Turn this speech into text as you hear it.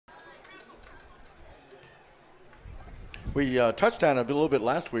We touched on it a little bit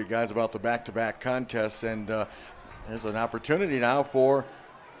last week, guys, about the back-to-back contests, and there's an opportunity now for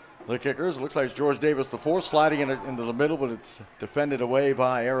the kickers. Looks like it's George Davis IV sliding into the middle, but it's defended away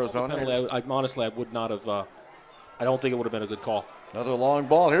by Arizona. Honestly, I would not have. I don't think it would have been a good call. Another long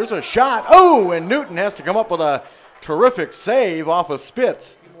ball. Here's a shot. Oh, and Newton has to come up with a terrific save off of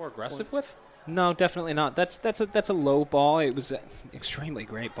Spitz. More aggressive with? No, definitely not. That's a low ball. It was an extremely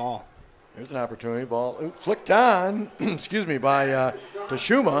great ball. There's an opportunity. Ball flicked on, excuse me, by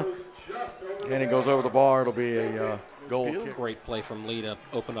Tashuma. And it goes over the bar. It'll be a goal kick. Great play from Lee to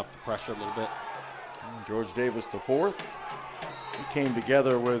open up the pressure a little bit. And George Davis IV. He came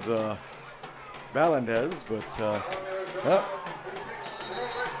together with Valandez, but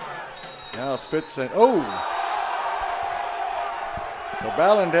now Spitz and so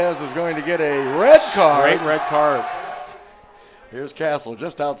Valandez is going to get a red card. Great red card. Here's Castle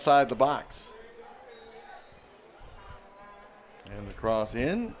just outside the box. And the cross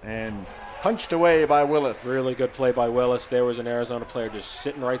in and punched away by Willis. Really good play by Willis. There was an Arizona player just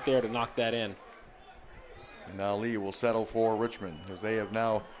sitting right there to knock that in. And now Lee will settle for Richmond as they have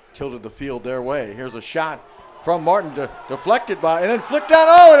now tilted the field their way. Here's a shot from Martin, deflected by, and then flicked down.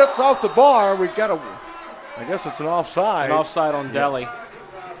 Oh, and it's off the bar. We got a, I guess it's an offside. An offside on Deli.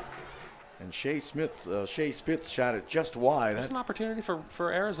 And Shea Spitz shot it just wide. That's an opportunity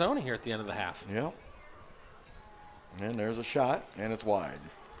for Arizona here at the end of the half. Yep. And there's a shot, and it's wide.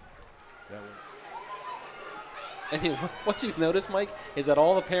 And what you've noticed, Mike, is that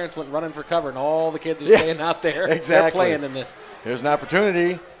all the parents went running for cover, and all the kids are staying out there. Exactly. They're playing in this. Here's an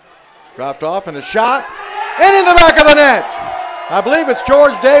opportunity. Dropped off, and a shot. And in the back of the net. I believe it's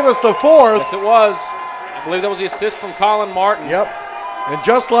George Davis IV. Yes, it was. I believe that was the assist from Collin Martin. Yep. And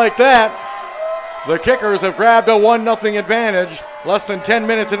just like that, the kickers have grabbed a 1-0 advantage less than 10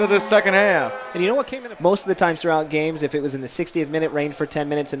 minutes into this second half. And you know what came in? Most of the times throughout games, if it was in the 60th minute, rained for 10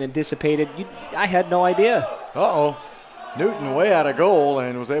 minutes and then dissipated, I had no idea. Uh-oh. Newton way out of goal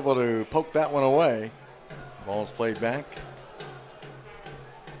and was able to poke that one away. Ball's played back.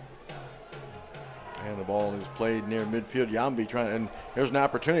 And the ball is played near midfield. Yambi trying, and there's an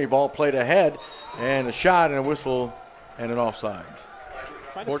opportunity. Ball played ahead, and a shot and a whistle and an offsides.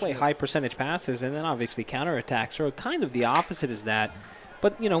 Trying to play high percentage passes and then obviously counterattacks are kind of the opposite as that.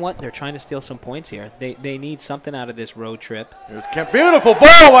 But you know what? They're trying to steal some points here. They need something out of this road trip. There's Kemp. Beautiful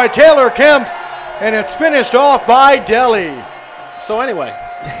ball by Taylor Kemp, and it's finished off by Deli. So anyway.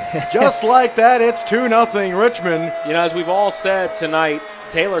 Just like that, it's 2-0 Richmond. You know, as we've all said tonight,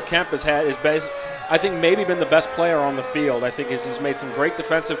 Taylor Kemp has had his best, I think maybe been the best player on the field. I think he's made some great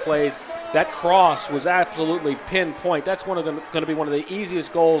defensive plays. That cross was absolutely pinpoint. That's going to be one of the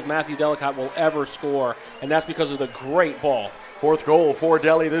easiest goals Matthew Delicâte will ever score, and that's because of the great ball. Fourth goal for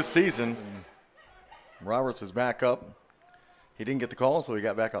Deli this season. Roberts is back up. He didn't get the call, so he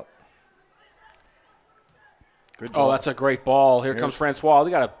got back up. Good ball. Oh, that's a great ball. Here comes François.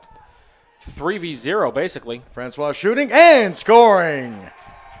 They got a 3v0 basically. François shooting and scoring.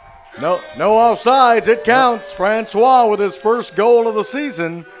 No offsides. It counts. François with his first goal of the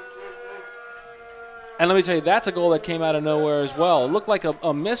season. And let me tell you, that's a goal that came out of nowhere as well. It looked like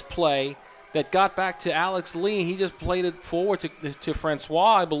a misplay that got back to Alex Lee. He just played it forward to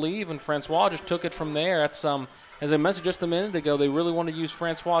François, I believe, and François just took it from there. That's as I mentioned just a minute ago, they really want to use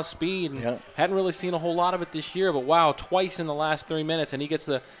François' speed. And hadn't really seen a whole lot of it this year, but wow, twice in the last 3 minutes, and he gets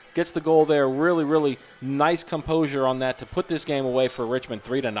the goal there. Really, really nice composure on that to put this game away for Richmond,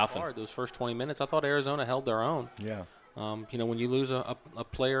 3-0. Those first 20 minutes, I thought Arizona held their own. Yeah. You know, when you lose a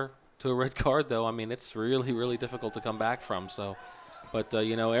player to a red card, though, I mean, it's really, really difficult to come back from. So, but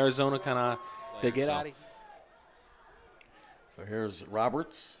you know, Arizona kind of they get out of here. So here's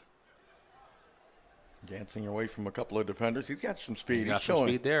Roberts dancing away from a couple of defenders. He's got some speed. He's got some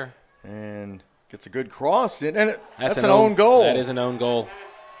speed there, and gets a good cross in, and that's an own goal. That is an own goal,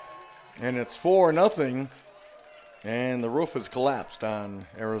 and it's 4-0, and the roof has collapsed on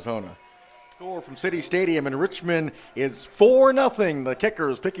Arizona. Score from City Stadium in Richmond is 4-0. The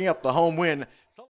Kickers picking up the home win.